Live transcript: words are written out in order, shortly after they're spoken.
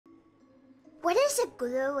What is a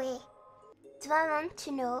glowy? Do I want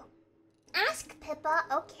to know? Ask Pippa.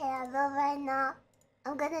 Okay, I will right now.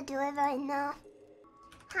 I'm gonna do it right now.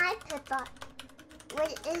 Hi, Pippa.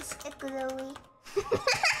 What is a glowy?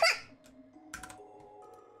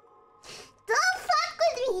 Don't fuck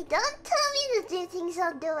with me! Don't tell me to do things,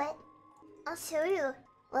 I'll do it. I'll show you.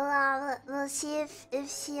 Well, we'll see if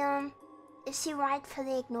she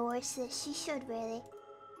rightfully ignores this. She should really.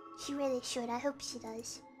 She really should. I hope she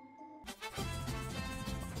does.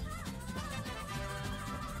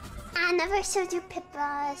 I never showed you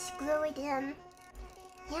Pippa's glowy dim.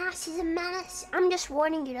 Yeah, she's a menace. I'm just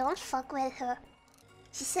warning you, don't fuck with her.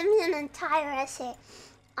 She sent me an entire essay.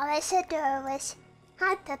 All I said to her was,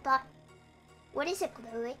 "Hi, Pippa. What is a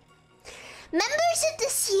glowy?" Members of the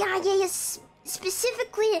CIA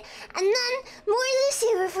specifically, and then more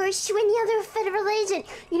loosely refers to any other federal agent.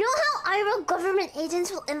 You know how IRL government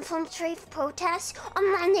agents will infiltrate protests?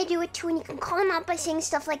 Online they do it too, and you can call them out by saying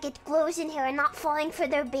stuff like "it glows in here" and not falling for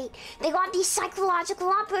their bait. They got these psychological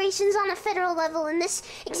operations on a federal level, and this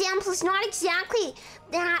example is not exactly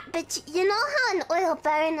that, but you know how an oil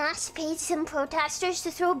baroness paid some protesters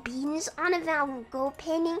to throw beans on a Van Gogh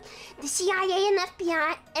painting? The CIA and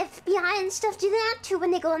FBI and stuff do that too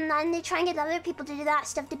when they go online. They try and get other people to do that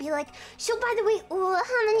stuff to be like, "So by the way,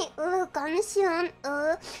 how many guns you on?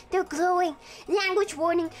 They're glowing." Language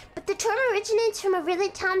warning, but the term originates from a really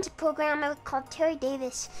talented programmer called Terry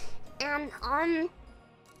Davis. And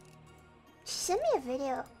she sent me a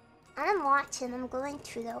video. I didn't watch it, I'm going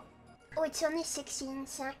to though. Oh, it's only 16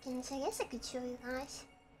 seconds. I guess I could show you guys.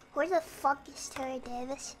 Who the fuck is Terry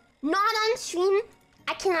Davis? Not on stream.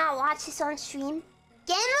 I cannot watch this on stream.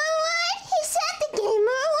 Gamer word? He said the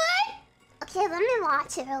gamer word? Okay, let me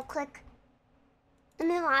watch it real quick. Let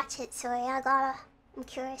me watch it, sorry, I'm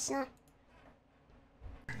curious now.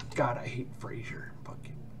 God, I hate Frasier.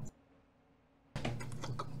 Fucking.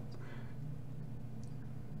 Fuck 'em.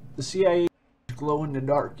 The CIA glow in the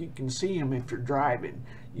dark. You can see them if you're driving.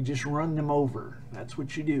 You just run them over. That's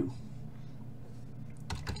what you do.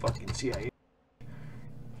 Fucking CIA.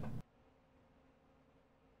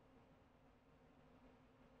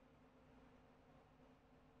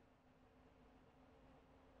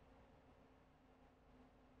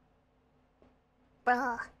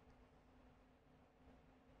 Bruh.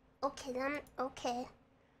 Okay then, okay.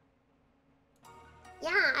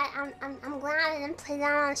 Yeah, I'm glad I didn't play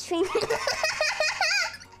that on stream. I'm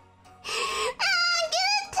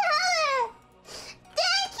gonna tell her!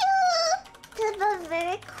 Thank you! Pippa,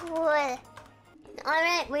 very cool.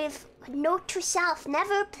 Alright, we've note to self,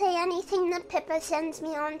 never play anything that Pippa sends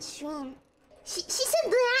me on stream. She said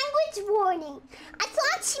language warning. I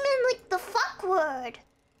thought she meant like the fuck word.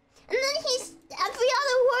 And then every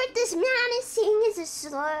other word this man is saying is a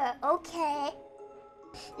slur. Okay.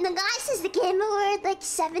 The guy says the gamer word like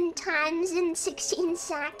 7 times in 16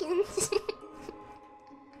 seconds.